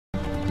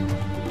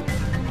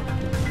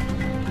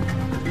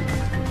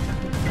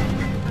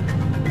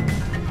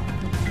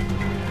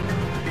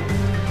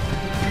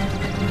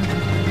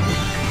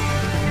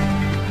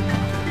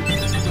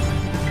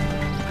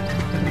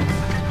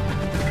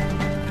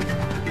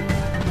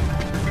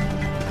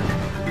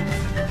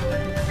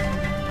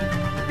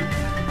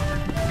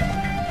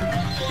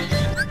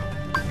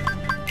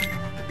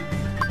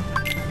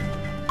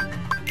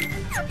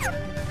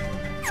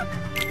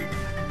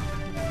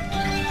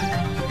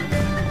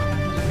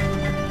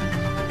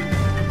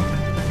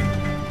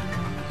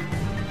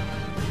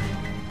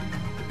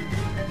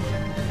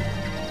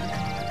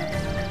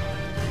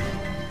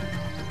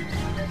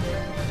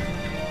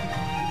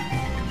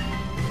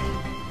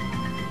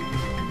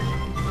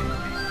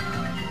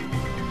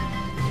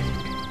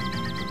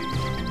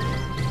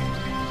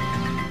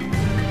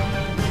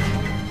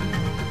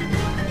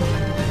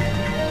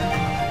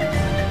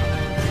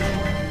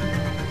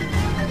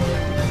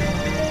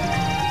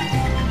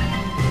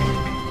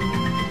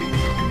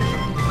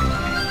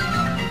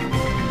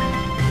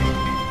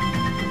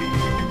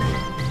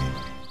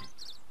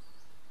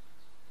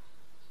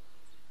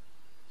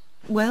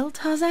Well,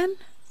 Tarzan?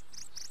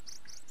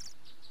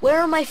 Where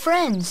are my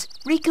friends,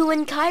 Riku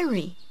and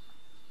Kairi?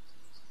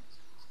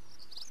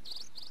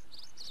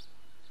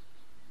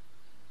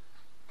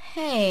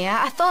 Hey,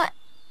 I thought...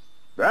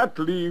 That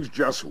leaves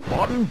just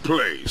one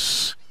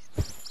place.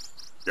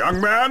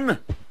 Young man,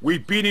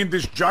 we've been in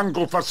this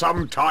jungle for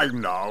some time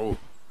now.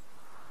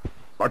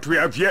 But we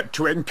have yet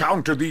to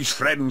encounter these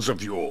friends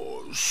of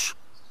yours.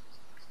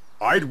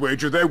 I'd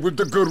wager they're with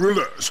the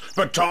gorillas,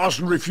 but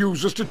Tarzan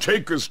refuses to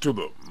take us to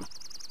them.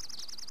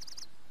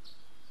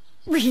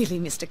 Really,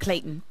 Mr.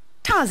 Clayton?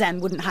 Tarzan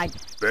wouldn't hide...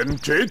 Then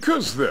take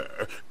us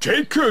there.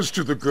 Take us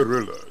to the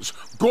gorillas.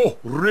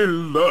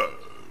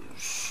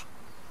 Gorillas.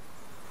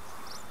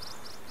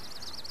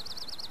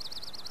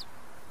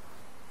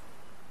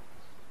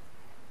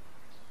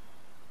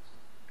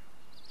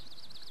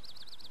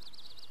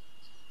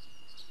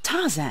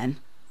 Tarzan?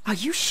 Are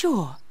you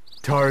sure?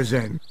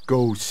 Tarzan,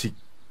 go see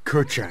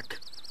Kerchak.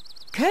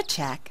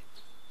 Kerchak?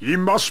 He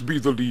must be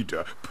the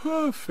leader.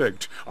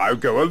 Perfect. I'll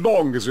go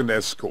along as an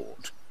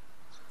escort.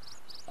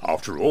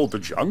 After all, the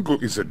jungle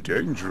is a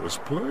dangerous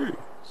place.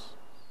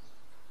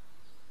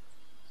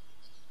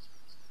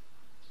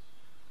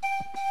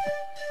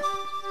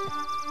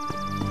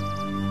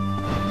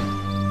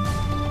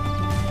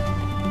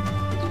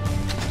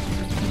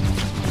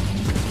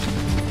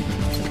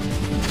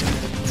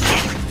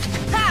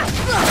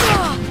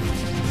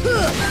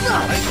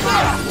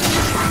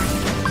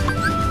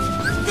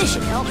 This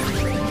should help.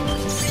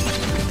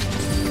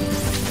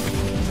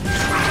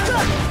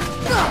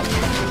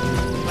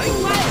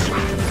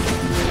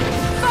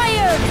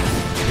 Fire!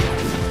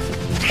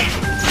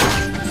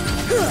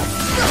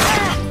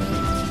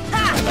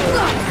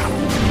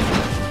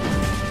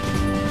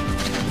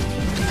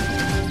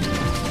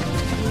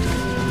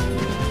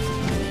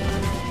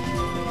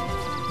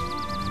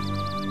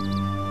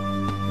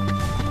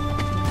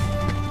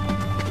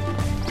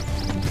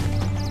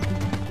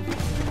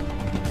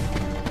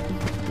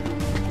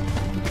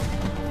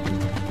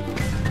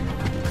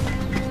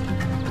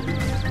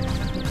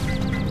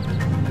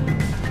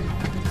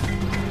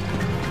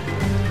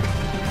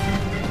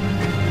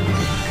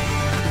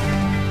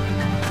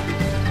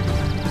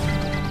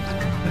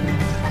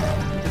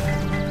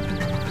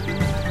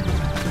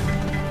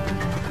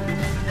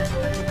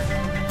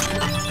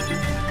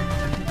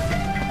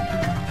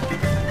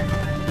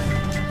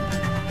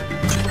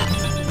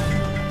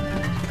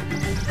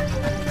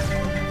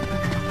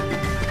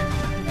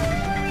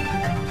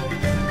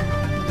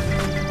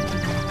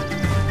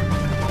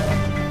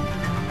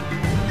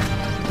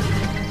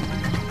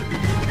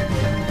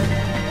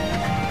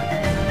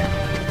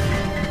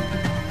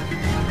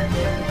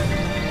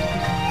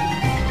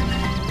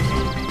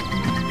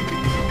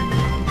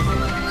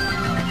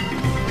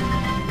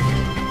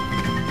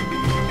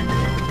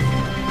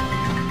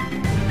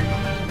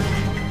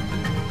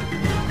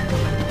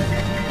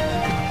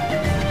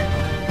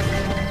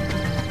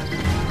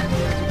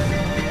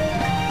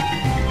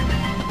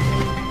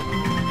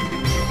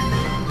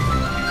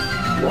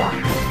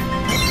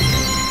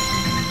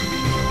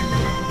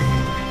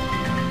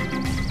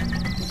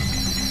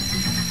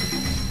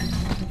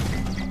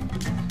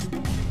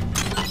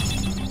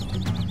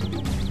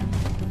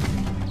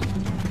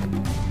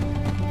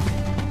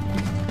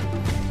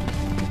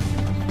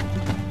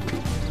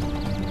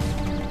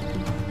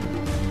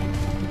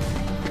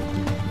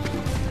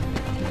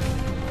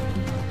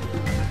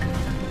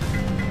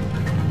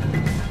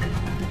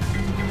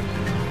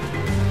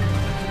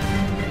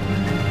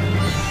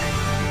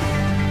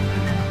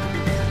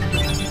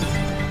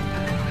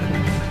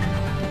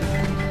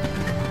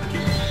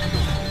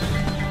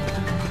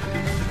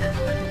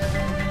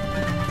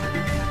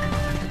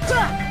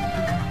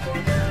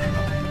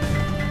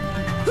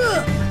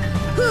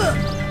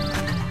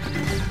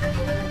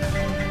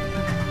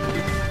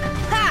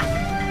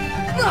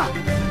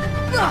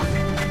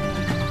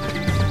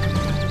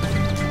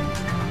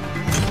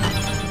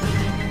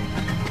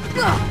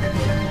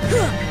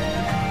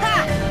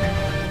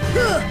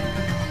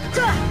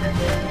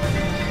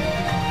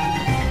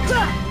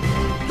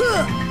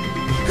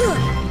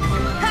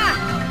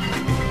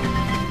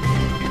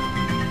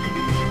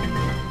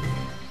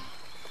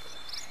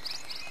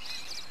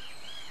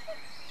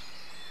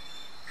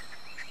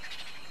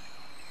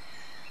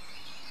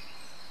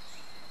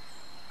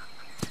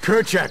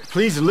 Kerchak,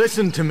 please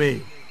listen to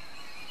me.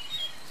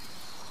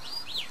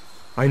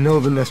 I know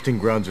the nesting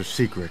grounds are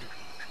secret,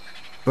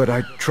 but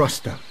I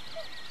trust them.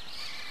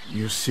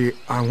 You see,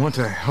 I want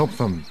to help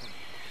them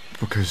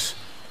because,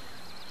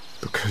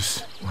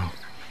 well,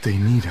 they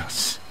need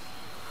us.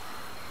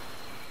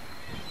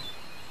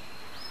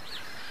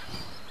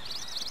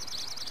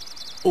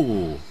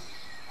 Oh,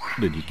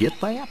 did you get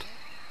that?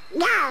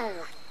 No!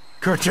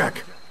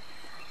 Kerchak!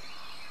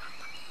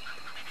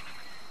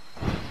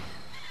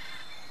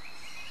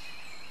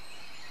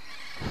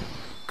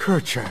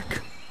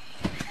 Kerchak.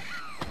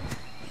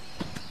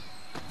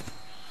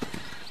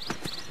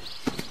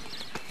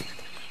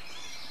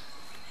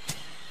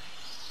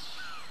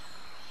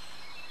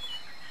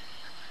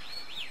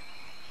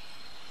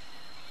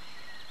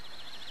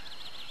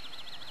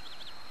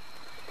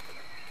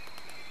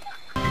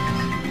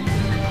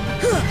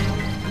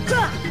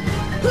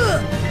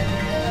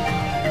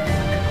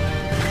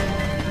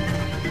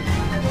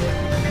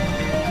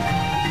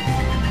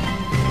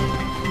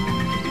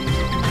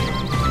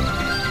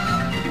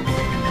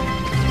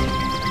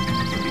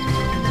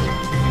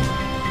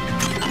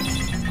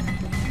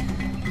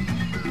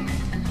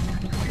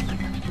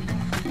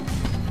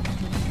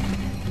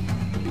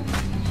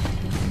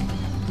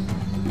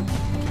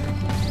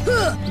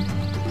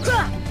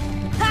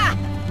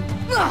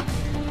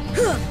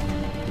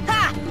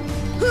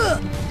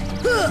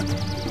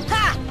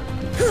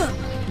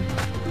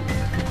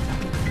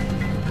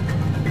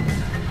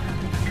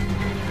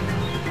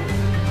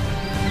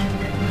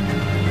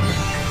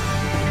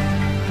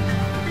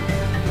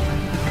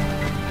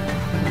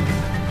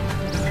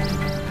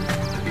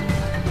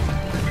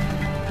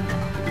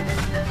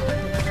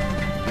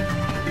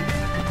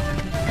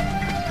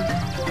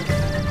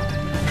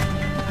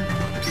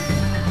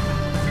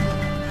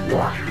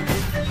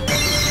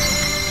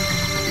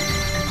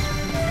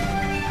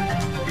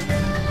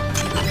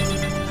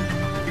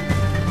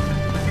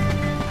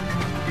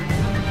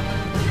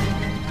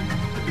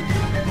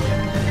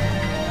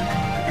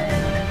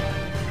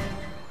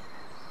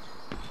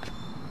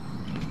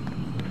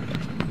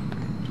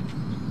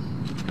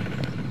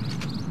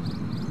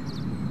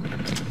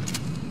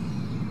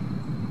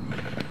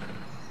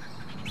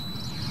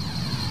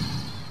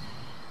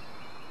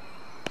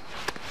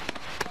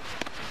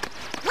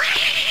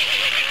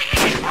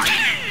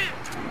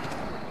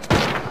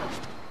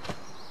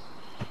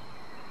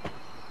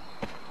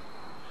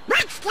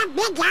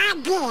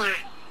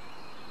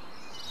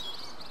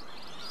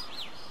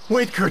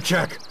 Wait,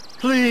 Kerchak,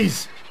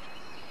 please!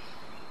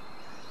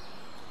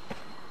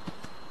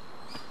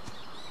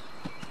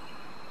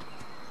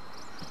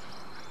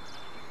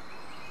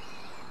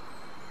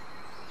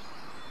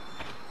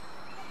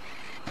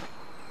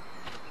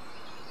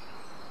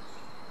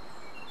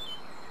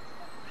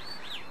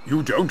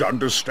 You don't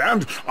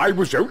understand. I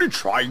was only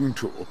trying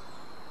to.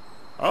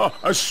 Ah,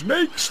 a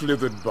snake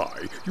slithered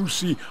by. You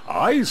see,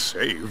 I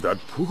saved that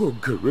poor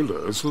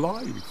gorilla's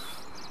life.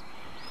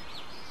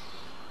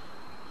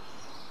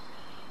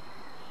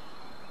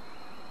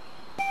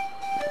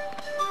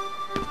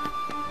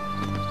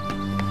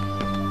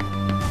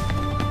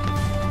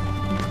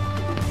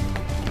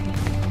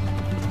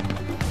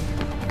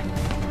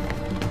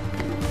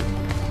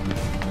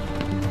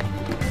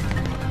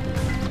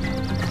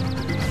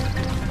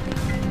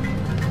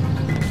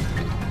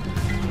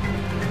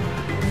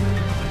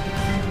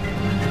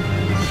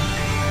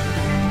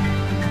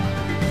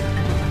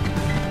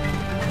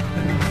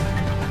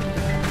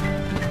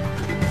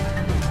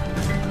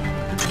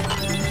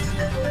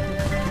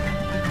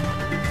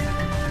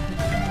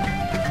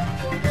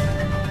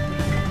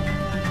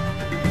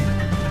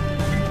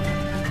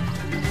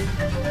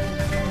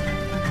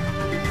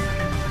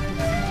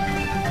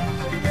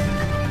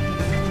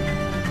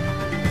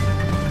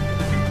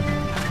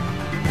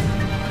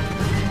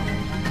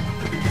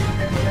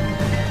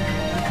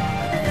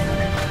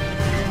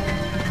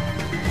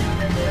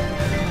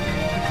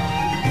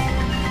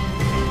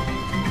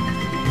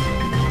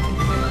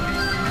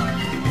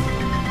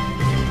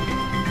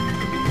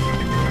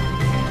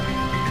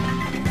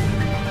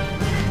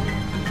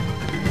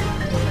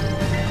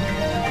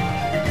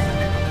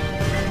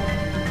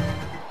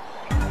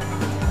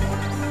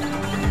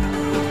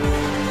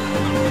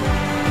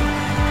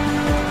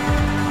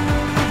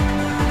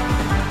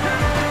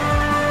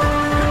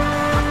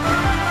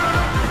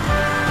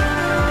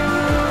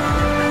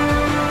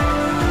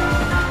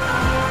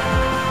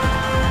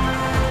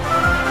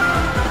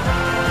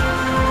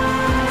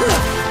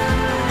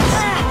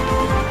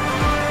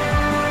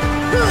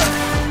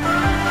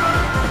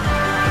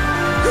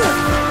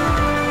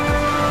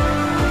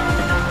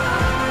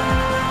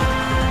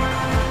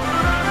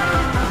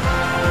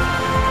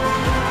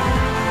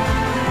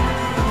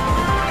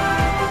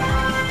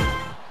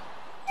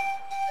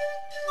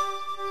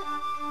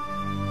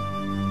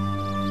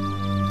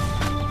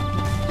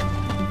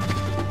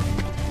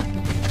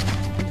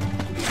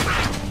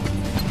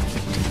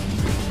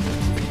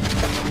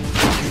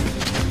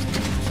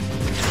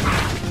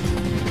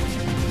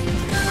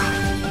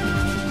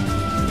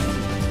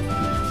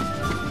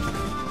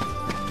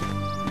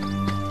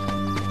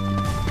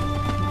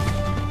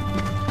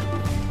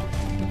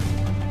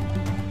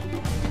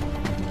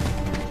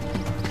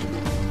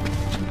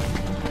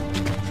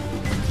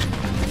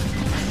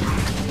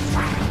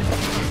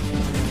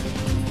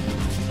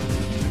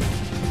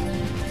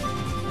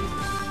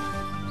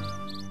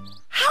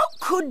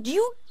 Could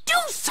you do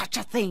such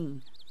a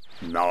thing?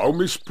 Now,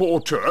 Miss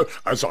Porter,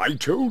 as I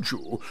told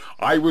you,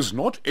 I was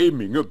not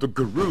aiming at the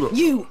gorilla.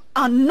 You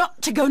are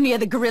not to go near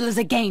the gorillas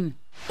again.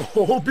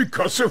 Oh,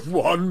 because of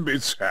one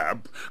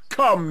mishap.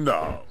 Come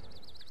now.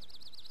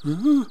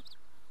 Huh?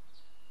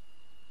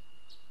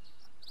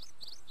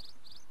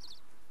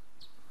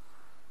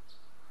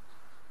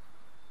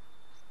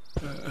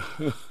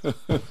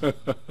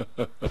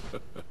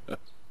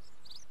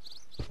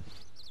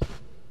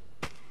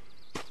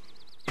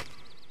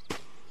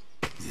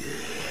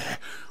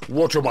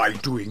 What am I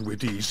doing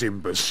with these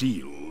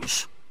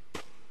imbeciles?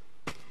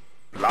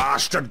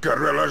 Blasted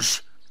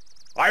gorillas!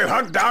 I'll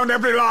hunt down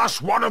every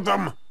last one of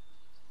them!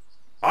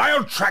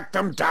 I'll track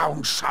them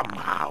down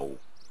somehow.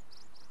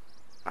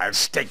 I'll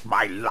stake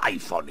my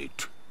life on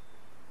it.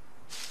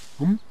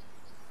 Hmm?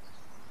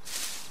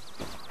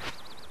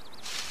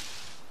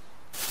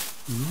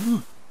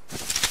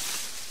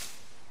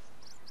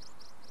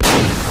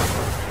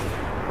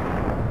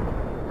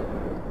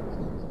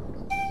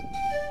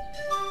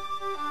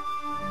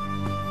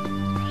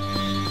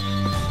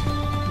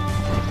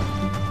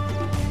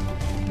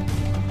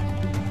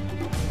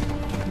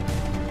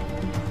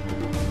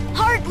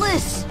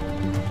 Heartless!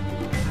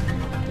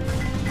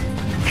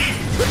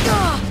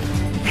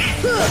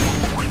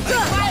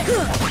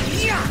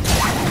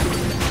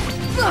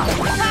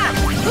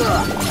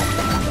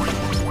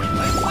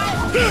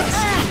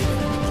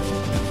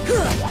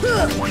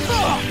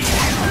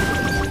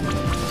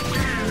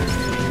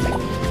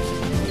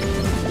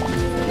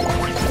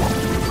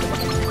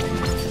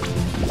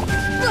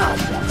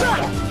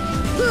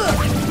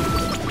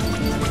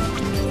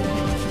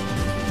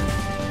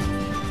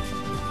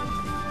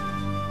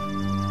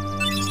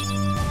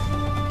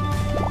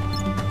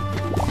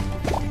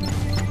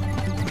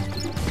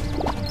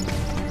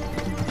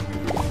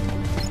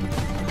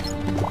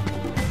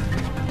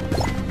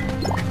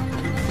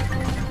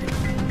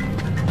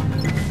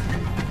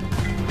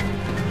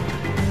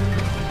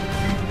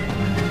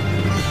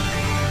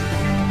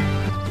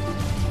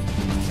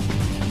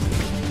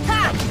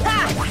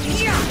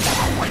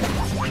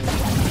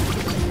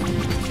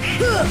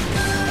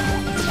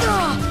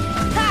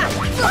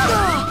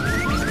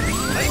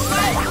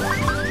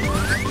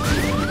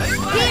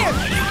 Here!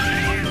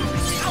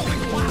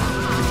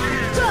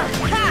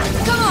 Ha!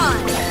 Come on!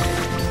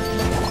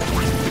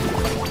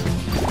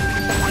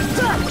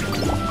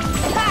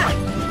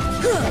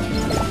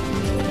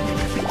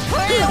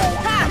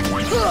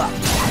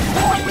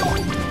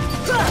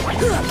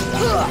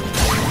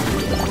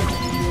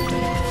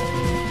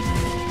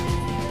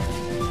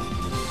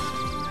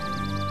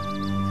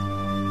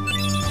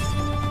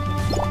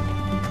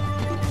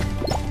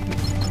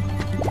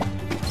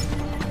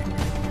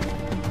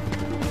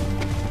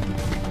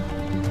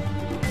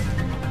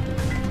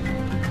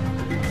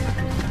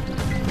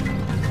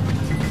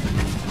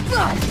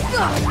 Ha!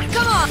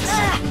 Come on!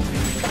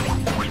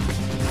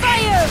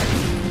 Fire!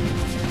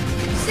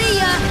 See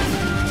ya!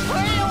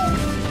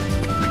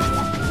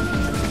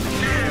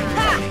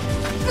 Ha!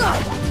 Ha!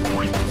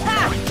 Ha!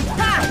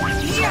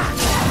 Yeah!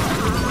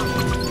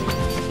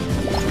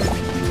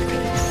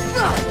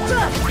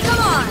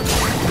 Come on!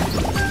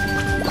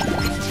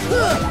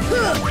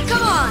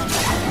 Come on!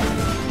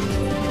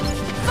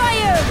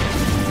 Fire!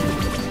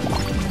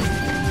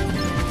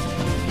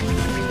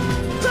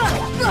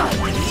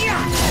 Yeah!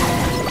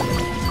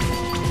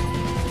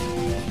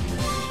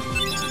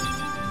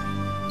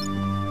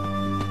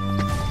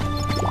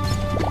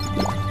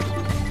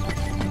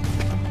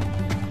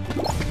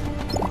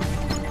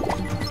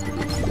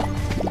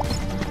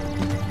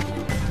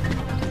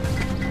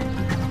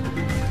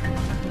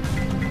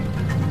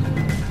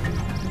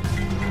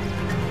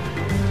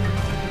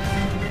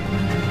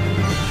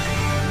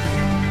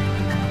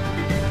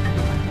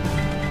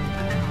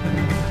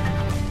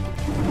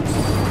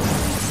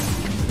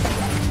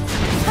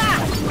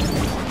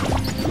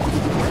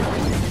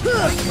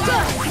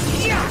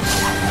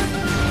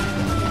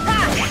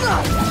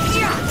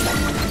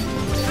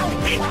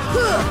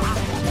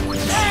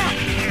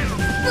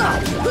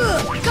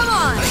 Come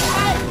on!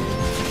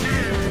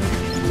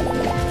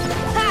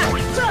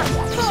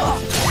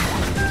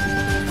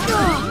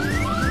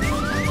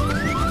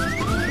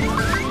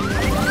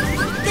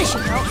 This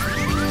should help.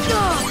 Come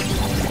on!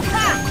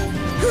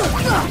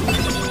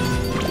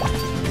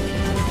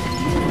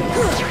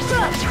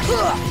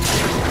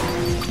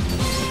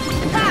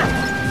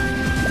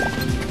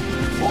 Fire!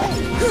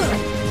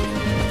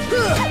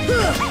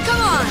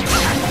 Come on!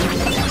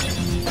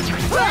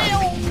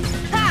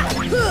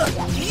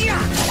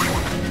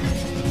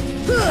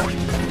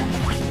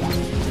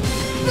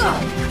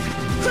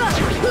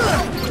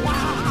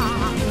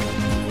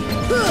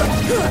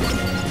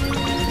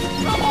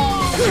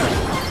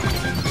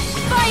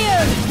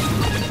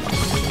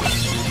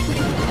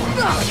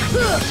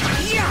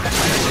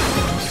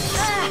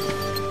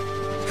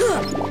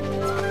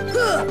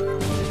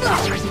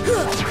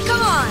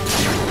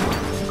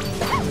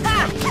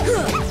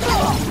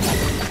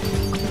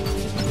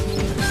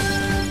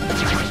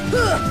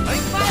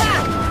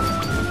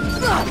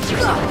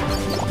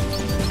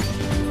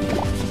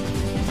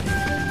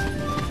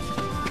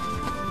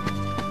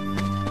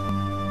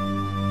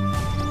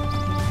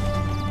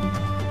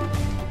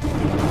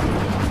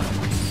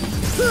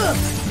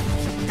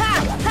 Ha!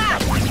 Ha!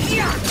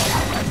 Yeah!